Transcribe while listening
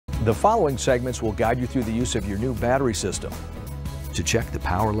The following segments will guide you through the use of your new battery system. To check the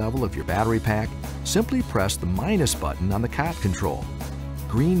power level of your battery pack, simply press the minus button on the cot control.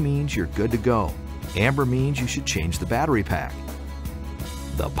 Green means you're good to go. Amber means you should change the battery pack.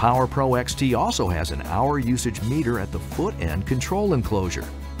 The Power Pro XT also has an hour usage meter at the foot end control enclosure.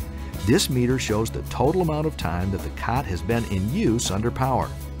 This meter shows the total amount of time that the cot has been in use under power.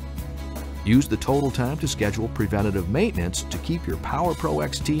 Use the total time to schedule preventative maintenance to keep your Power Pro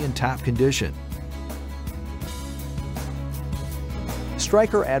XT in top condition.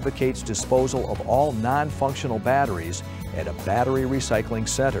 Stryker advocates disposal of all non-functional batteries at a battery recycling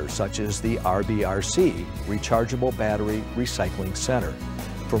center such as the RBRC, Rechargeable Battery Recycling Center.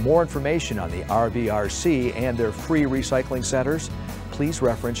 For more information on the RBRC and their free recycling centers, please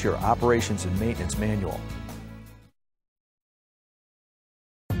reference your Operations and Maintenance Manual.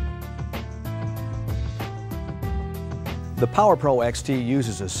 The Power Pro XT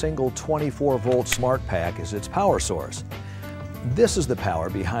uses a single 24-volt smart pack as its power source. This is the power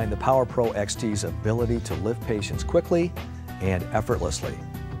behind the Power Pro XT's ability to lift patients quickly and effortlessly.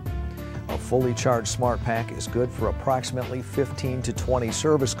 A fully charged smart pack is good for approximately 15 to 20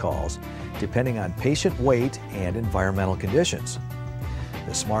 service calls, depending on patient weight and environmental conditions.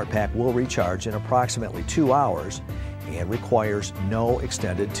 The smart pack will recharge in approximately 2 hours and requires no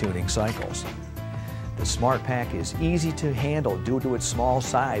extended tuning cycles. The smart pack is easy to handle due to its small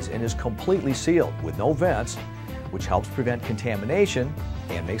size and is completely sealed with no vents, which helps prevent contamination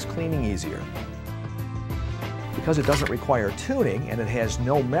and makes cleaning easier. Because it doesn't require tuning and it has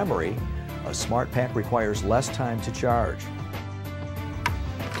no memory, a smart pack requires less time to charge.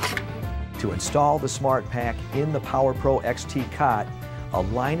 To install the smart pack in the Power Pro XT cot,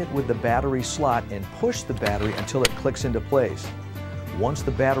 align it with the battery slot and push the battery until it clicks into place. Once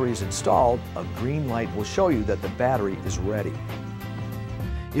the battery is installed, a green light will show you that the battery is ready.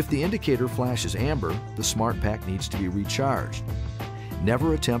 If the indicator flashes amber, the smart pack needs to be recharged.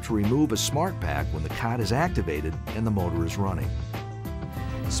 Never attempt to remove a smart pack when the cot is activated and the motor is running.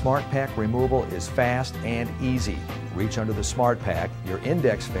 Smart pack removal is fast and easy. Reach under the smart pack, your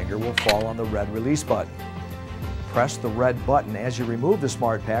index finger will fall on the red release button. Press the red button as you remove the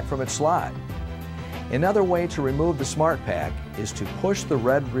smart pack from its slot. Another way to remove the smart pack is to push the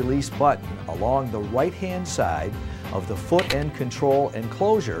red release button along the right-hand side of the foot end control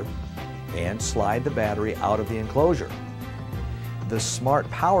enclosure and slide the battery out of the enclosure. The smart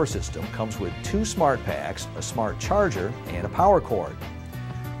power system comes with 2 smart packs, a smart charger, and a power cord.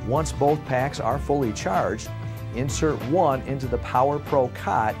 Once both packs are fully charged, insert one into the Power Pro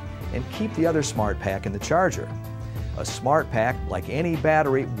cot and keep the other smart pack in the charger. A smart pack, like any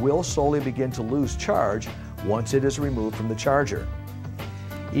battery, will slowly begin to lose charge once it is removed from the charger.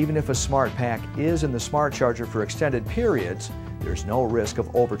 Even if a smart pack is in the smart charger for extended periods, there's no risk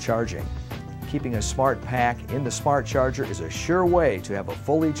of overcharging. Keeping a smart pack in the smart charger is a sure way to have a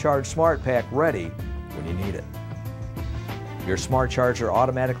fully charged smart pack ready when you need it. Your smart charger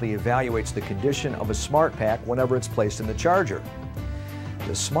automatically evaluates the condition of a smart pack whenever it's placed in the charger.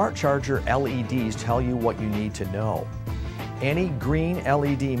 The smart charger LEDs tell you what you need to know. Any green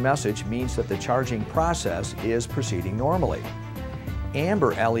LED message means that the charging process is proceeding normally.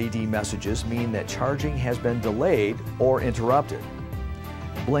 Amber LED messages mean that charging has been delayed or interrupted.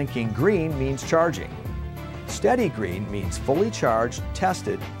 Blinking green means charging. Steady green means fully charged,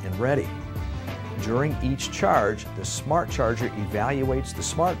 tested, and ready. During each charge, the smart charger evaluates the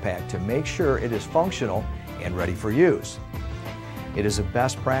smart pack to make sure it is functional and ready for use. It is a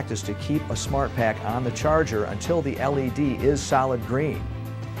best practice to keep a smart pack on the charger until the LED is solid green.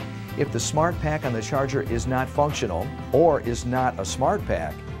 If the smart pack on the charger is not functional or is not a smart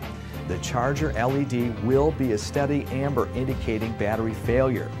pack, the charger LED will be a steady amber indicating battery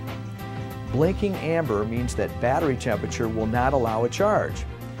failure. Blinking amber means that battery temperature will not allow a charge.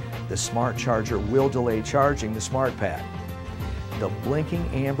 The smart charger will delay charging the smart pack. The blinking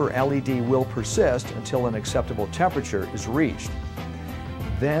amber LED will persist until an acceptable temperature is reached.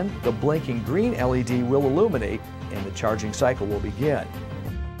 Then the blinking green LED will illuminate and the charging cycle will begin.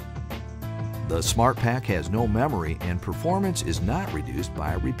 The smart pack has no memory and performance is not reduced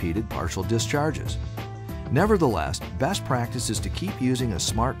by repeated partial discharges. Nevertheless, best practice is to keep using a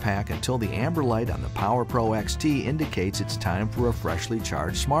smart pack until the amber light on the Power Pro XT indicates it's time for a freshly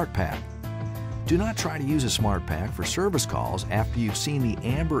charged smart pack. Do not try to use a smart pack for service calls after you've seen the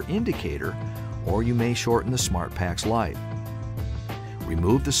amber indicator, or you may shorten the smart pack's life.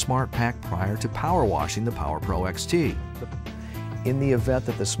 Remove the smart pack prior to power washing the Power Pro XT. In the event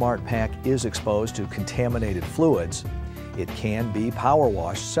that the smart pack is exposed to contaminated fluids, it can be power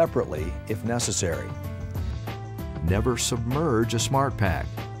washed separately if necessary. Never submerge a smart pack.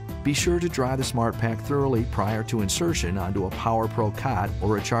 Be sure to dry the SmartPack thoroughly prior to insertion onto a PowerPro cot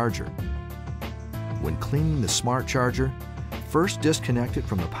or a charger. When cleaning the smart charger, first disconnect it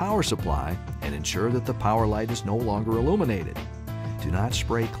from the power supply and ensure that the power light is no longer illuminated. Do not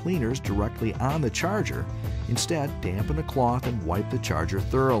spray cleaners directly on the charger. Instead, dampen a cloth and wipe the charger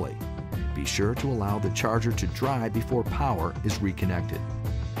thoroughly. Be sure to allow the charger to dry before power is reconnected.